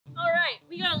Alright,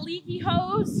 we got a leaky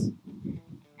hose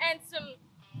and some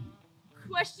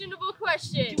questionable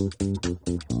questions.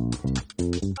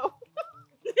 Oh.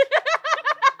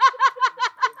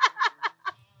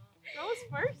 That was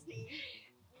thirsty.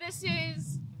 This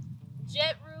is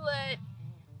Jet Roulette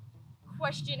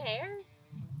questionnaire?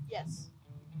 Yes.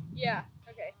 Yeah,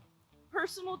 okay.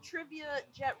 Personal trivia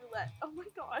jet roulette. Oh my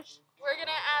gosh. We're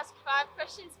gonna ask 5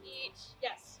 questions each,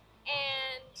 Yes.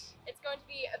 and it's going to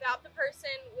be about the person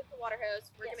with the water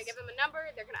hose. We're gonna give them a number,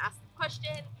 they're gonna ask the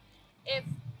question. If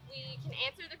we can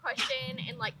answer the question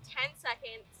in like 10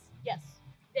 seconds, Yes.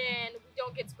 then we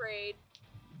don't get sprayed.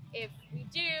 If we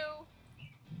do,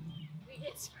 we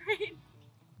get sprayed.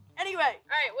 Anyway,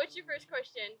 Alright, what's your first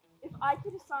question? if I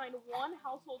could assign one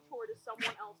household chore to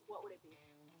someone else, what would it be?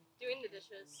 Doing the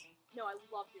dishes. No, I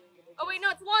love doing the dishes. Oh wait, no,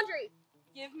 it's laundry.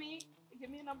 Give me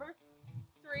a number.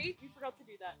 3. You forgot to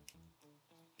do that.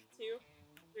 2,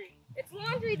 3. It's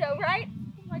laundry though, right?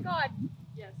 Oh my god.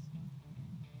 Yes.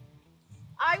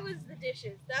 I was the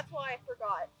dishes. That's why I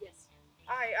forgot. Yes.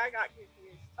 I got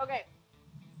confused. Okay.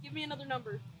 Give me another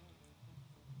number.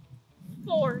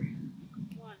 4.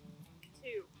 1,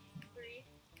 2, 3,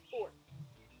 4.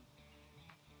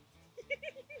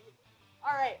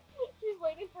 All right. She's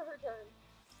waiting for her turn.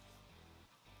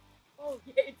 Oh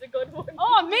yeah, it's a good one.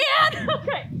 Oh man.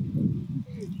 Okay.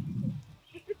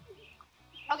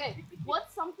 Okay.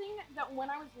 What's something that when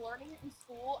I was learning it in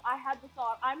school, I had the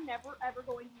thought I'm never ever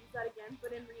going to use that again,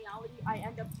 but in reality, I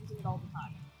end up using it all the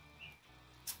time.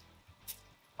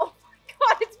 Oh my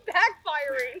god, it's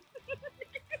backfiring.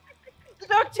 The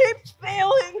duct tape's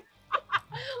failing.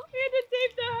 We had to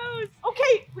tape the hose.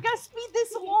 Okay, we gotta speed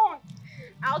this along.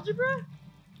 Algebra?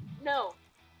 No.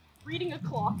 Reading a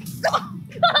clock. Oh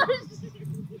gosh.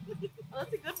 Oh,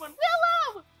 that's a good one.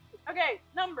 Willow! Okay,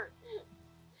 number.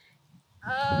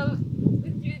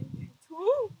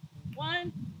 2.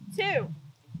 1, 2.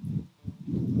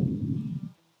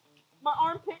 My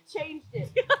armpit changed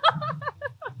it.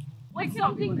 Like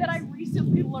something that I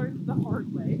recently learned the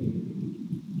hard way.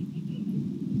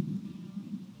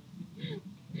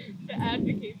 To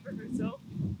advocate for herself.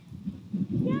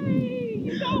 Yay!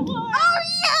 You got one! Oh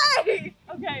yay!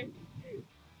 Okay.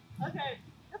 Okay.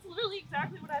 That's literally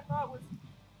exactly what I thought was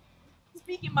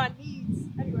speaking my needs.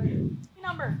 Anyway,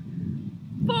 number.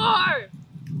 4.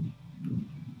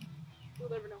 We'll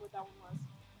never know what that one was.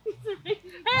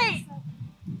 Hey!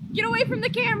 Get away from the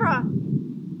camera!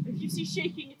 If you see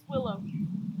shaking, it's Willow.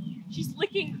 She's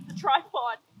licking the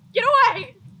tripod. Get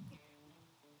away!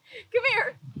 Come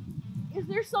here! Is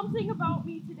there something about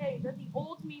me today that the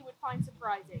old me would find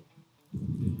surprising?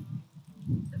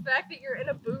 The fact that you're in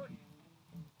a boot,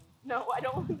 No, I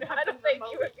don't. I don't think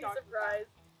you would be surprised.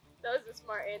 That was a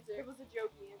smart answer. It was a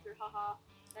jokey answer, haha.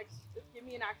 Next, just give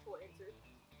me an actual answer.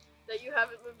 That you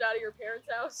haven't moved out of your parents'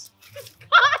 house.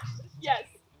 Gosh! Yes.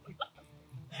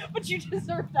 But you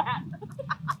deserve that.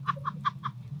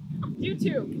 You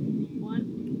too.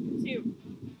 1, 2.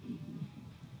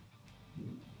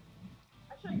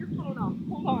 I shut your phone off.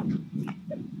 Hold on.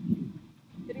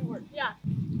 Did it work? Yeah.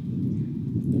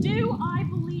 Do I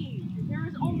believe there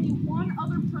is only one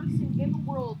other person in the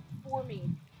world for me?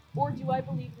 Or do I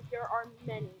believe that there are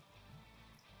many?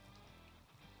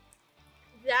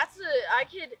 I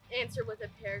could answer with a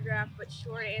paragraph, but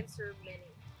short answer, many.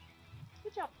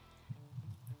 Good job.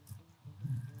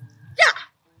 Yeah!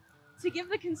 To give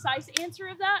the concise answer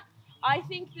of that, I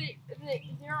think that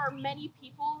there are many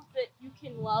people that you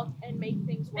can love and make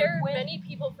things work There are with. many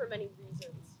people for many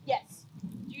reasons. Yes.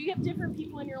 You have different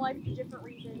people in your life for different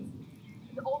reasons.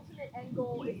 The ultimate end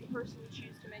goal is the person you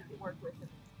choose to make it work with.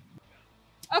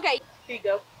 Okay, Here you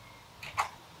go.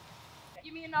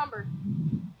 give me a number.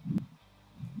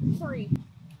 3.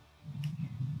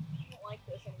 I don't like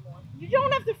this anymore. You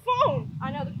don't have the phone.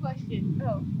 I know the question.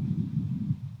 Oh.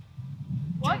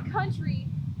 What country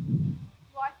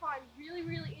do I find really,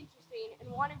 really interesting and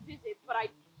want to visit, but I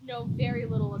know very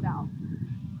little about?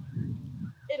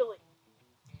 Italy.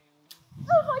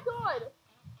 Oh my god!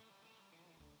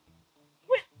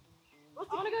 Wait,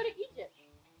 I want to go to Egypt.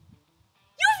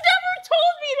 You've never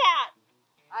told me that!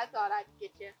 I thought I'd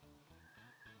get you.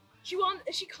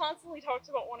 She constantly talks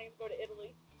about wanting to go to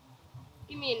Italy.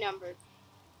 Give me a number.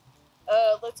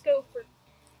 Let's go for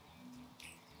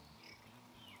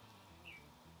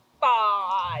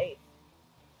 5.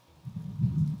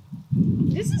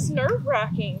 This is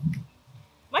nerve-wracking.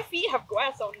 My feet have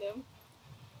grass on them.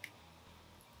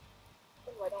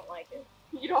 Oh, I don't like it.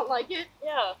 You don't like it?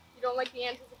 Yeah. You don't like the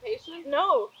anticipation?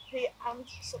 No. The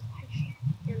anticipation.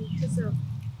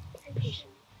 Anticipation.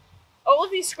 All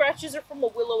of these scratches are from a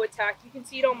willow attack. You can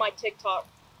see it on my TikTok.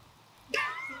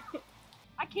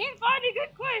 I can't find a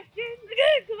good question. A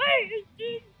good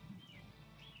question.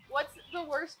 What's the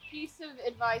worst piece of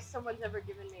advice someone's ever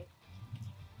given me?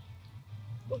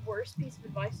 The worst piece of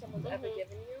advice someone's ever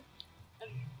given you?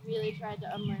 I've really tried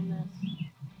to unlearn this.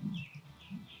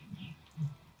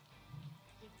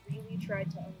 You really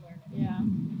tried to unlearn it. Yeah.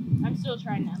 I'm still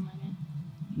trying to unlearn it.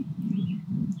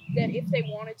 That if they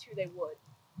wanted to, they would.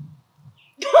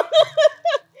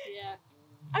 Yeah.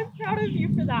 I'm proud of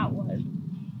you for that one.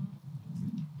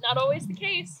 Not always the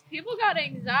case. People got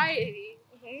anxiety.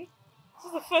 Mm-hmm. This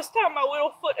is the first time my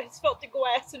little foot has felt the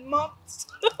glass in months.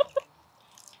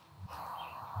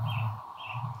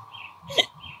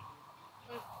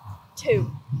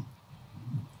 2.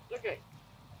 Okay.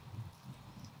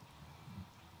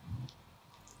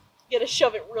 You gotta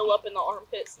shove it real up in the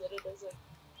armpit so that it doesn't.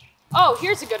 Oh,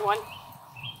 here's a good one.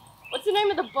 What's the name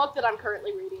of the book that I'm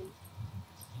currently reading?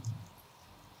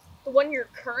 The one you're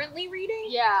currently reading?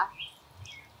 Yeah.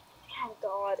 Oh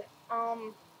God.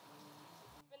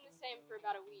 It's been the same for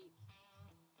about a week.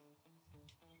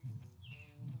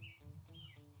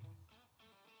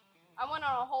 I went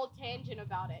on a whole tangent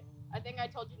about it. I think I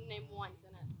told you to name once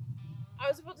in it. I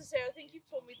was about to say, I think you've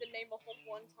told me the name a whole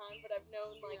one time, but I've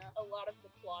known a lot of the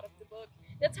plot of the book.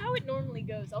 That's how it normally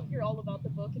goes. I'll hear all about the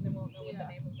book and then won't know what the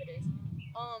name of it is.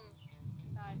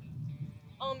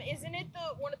 Isn't it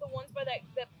one of the ones by that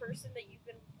person that you've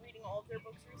been reading all of their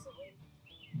books recently?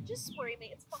 Just spray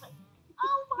me, it's fine.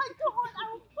 Oh my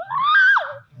God!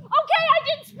 Okay, I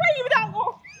didn't spray you that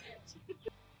long.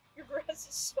 Your grass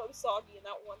is so soggy in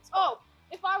that one spot. Oh,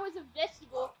 if I was a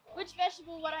vegetable, which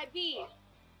vegetable would I be?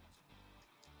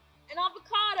 An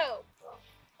avocado.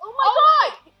 Oh my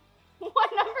God! What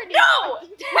number do you want?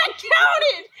 That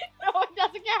counted! No, it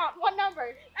doesn't count. What number?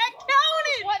 That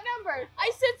counted! What number? I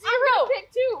said 0. I'm gonna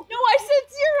pick 2. No, I said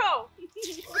 0.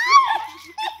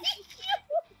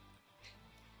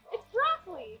 It's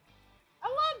broccoli. I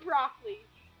love broccoli.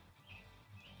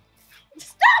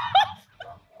 Stop!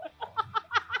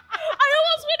 I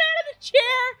almost went out of the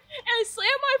chair and I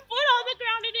slammed my foot on the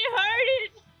ground and it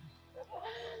hurted.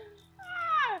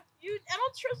 I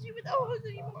don't trust you with elbows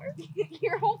anymore.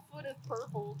 Your whole foot is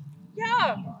purple.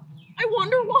 Yeah. I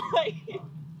wonder why. Did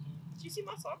you see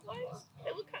my sock lines?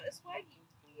 They look kind of swaggy.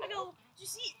 Did you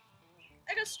see?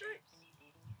 I got stripes.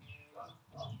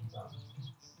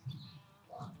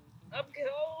 I'm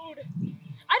cold.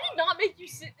 I did not make you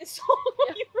sit this long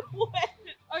when you were wet.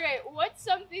 Okay, what's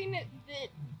something that,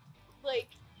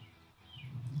 like,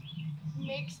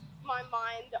 makes my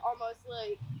mind almost,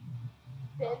 like,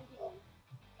 bendy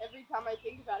every time I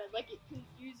think about it? Like, it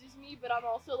confuses me, but I'm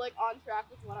also, like, on track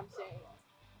with what I'm saying.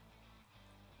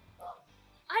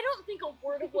 I don't think a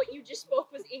word of what you just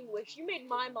spoke was English. You made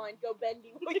my mind go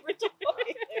bendy when you were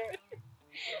talking there.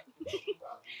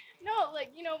 No,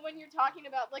 like, you know, when you're talking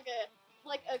about, like a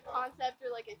concept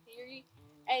or, like, a theory,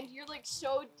 and you're, like,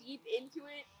 so deep into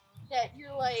it that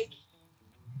you're, like,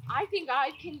 I think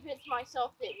I've convinced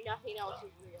myself that nothing else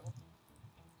is real.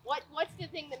 What's the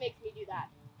thing that makes me do that?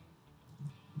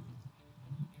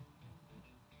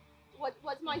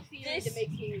 What's my theory that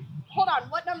makes me... Hold on,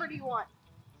 what number do you want?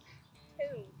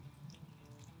 2.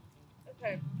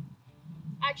 Okay.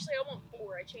 Actually, I want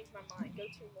 4. I changed my mind. Go 2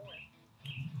 more.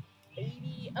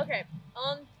 80. Okay.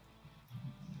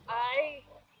 I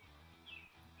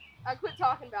quit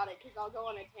talking about it because I'll go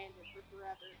on a tangent for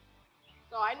forever.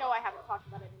 So I know I haven't talked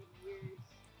about it in years.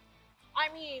 I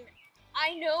mean,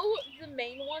 I know the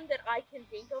main one that I can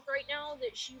think of right now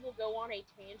that she will go on a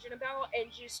tangent about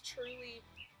and just truly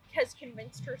has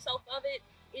convinced herself of it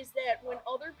is that when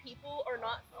other people are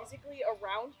not physically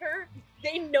around her,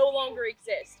 they no longer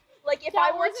exist. Like, if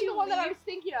I were to the one leave, that I was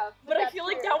thinking of. but I feel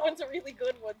like that one's a really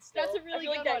good one still. That's a really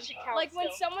good that one. should count Like, when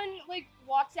still. someone, like,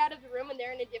 walks out of the room and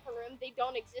they're in a different room, they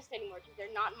don't exist anymore because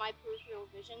they're not in my peripheral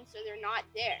vision, so they're not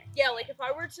there. Yeah, like, if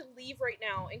I were to leave right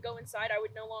now and go inside, I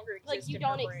would no longer exist. Like, you in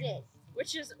her don't brain, exist.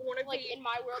 which is one of Like, the in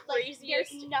my world, craziest... like,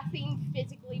 there's nothing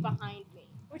physically behind me.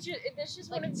 Which is, that's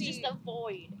just Like, one of it's the... just a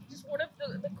void. Just one of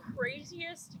the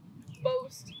craziest,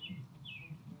 most...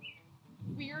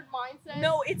 Weird mindset.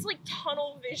 No, it's like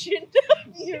tunnel vision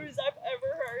views I've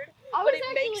ever heard. But it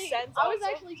makes sense I was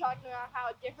also. actually talking about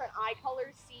how different eye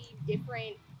colors see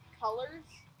different colors.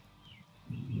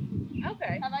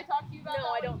 Okay. Have I talked to you about that? No,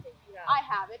 I one? don't think you have. I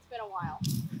have. It's been a while.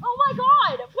 Oh my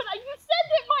god! But you said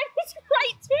that mine was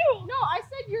right too! No, I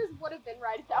said yours would have been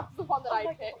right if that was the one that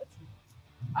I picked.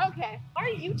 God. Okay. Why are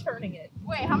you turning it?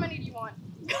 Wait, how many do you want?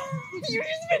 You've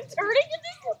just been turning it?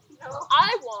 No.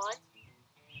 I want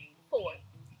 4.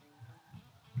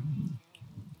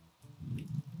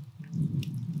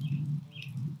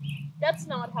 That's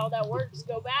not how that works.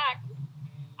 Go back.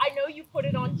 I know you put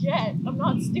it on Jet. I'm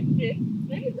not stupid.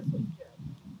 Maybe this was Jet.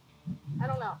 I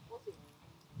don't know. We'll see.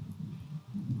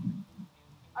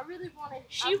 I really wanted.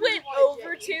 She went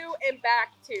over 2 and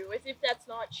back 2, as if that's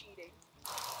not cheating.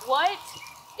 What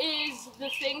is the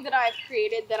thing that I've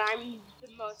created that I'm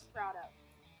the most proud of?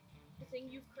 The thing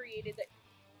you've created that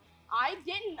I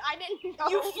didn't know.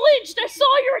 you flinched. I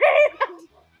saw your hand.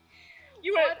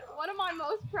 You went. What am I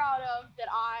most proud of that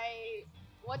I?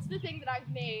 What's the thing that I've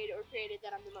made or created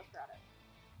that I'm the most proud of?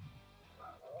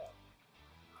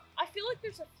 I feel like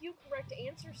there's a few correct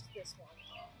answers to this one.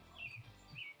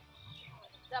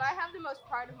 That I have the most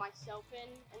pride of myself in,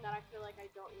 and that I feel like I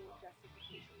don't need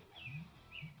justification in.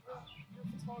 Your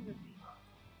photography.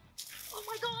 Oh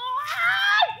my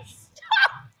god!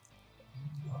 Stop!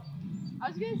 I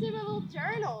was gonna say my little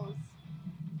journals.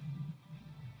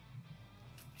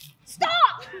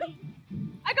 Stop!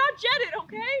 I got jetted,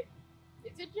 okay?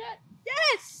 It's a jet.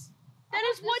 Yes! That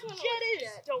is this what one was jet is!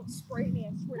 jet. Don't spray me,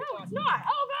 I swear to No, God. it's not.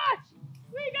 Oh gosh,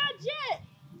 we got jet.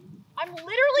 I'm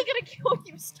literally gonna kill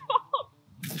you, stop!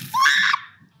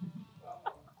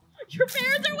 Your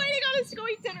parents are waiting on us to go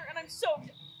eat dinner, and I'm so...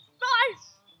 Bye!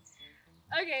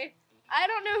 Okay, I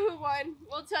don't know who won.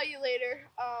 We'll tell you later.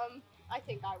 I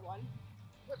think I won.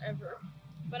 Whatever.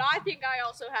 But I think I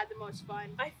also had the most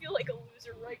fun. I feel like a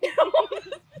loser right now.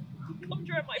 Come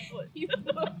dry my foot. You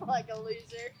look like a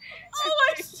loser. Oh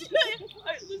my shit!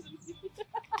 Alright, listen.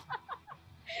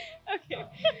 Okay.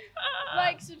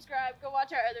 Like, subscribe, go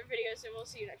watch our other videos, and we'll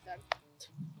see you next time.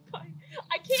 Bye.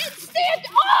 I can't stand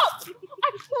up!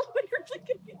 I'm literally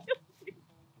gonna kill you.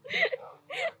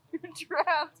 You're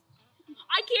trapped.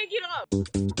 I can't get up.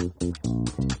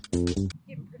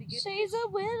 Getting pretty good. She's a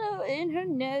willow in her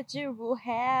natural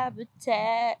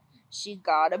habitat. She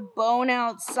got a bone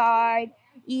outside,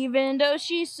 even though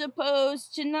she's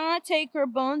supposed to not take her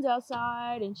bones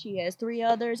outside. And she has 3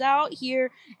 others out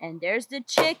here, and there's the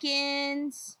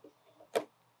chickens.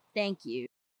 Thank you.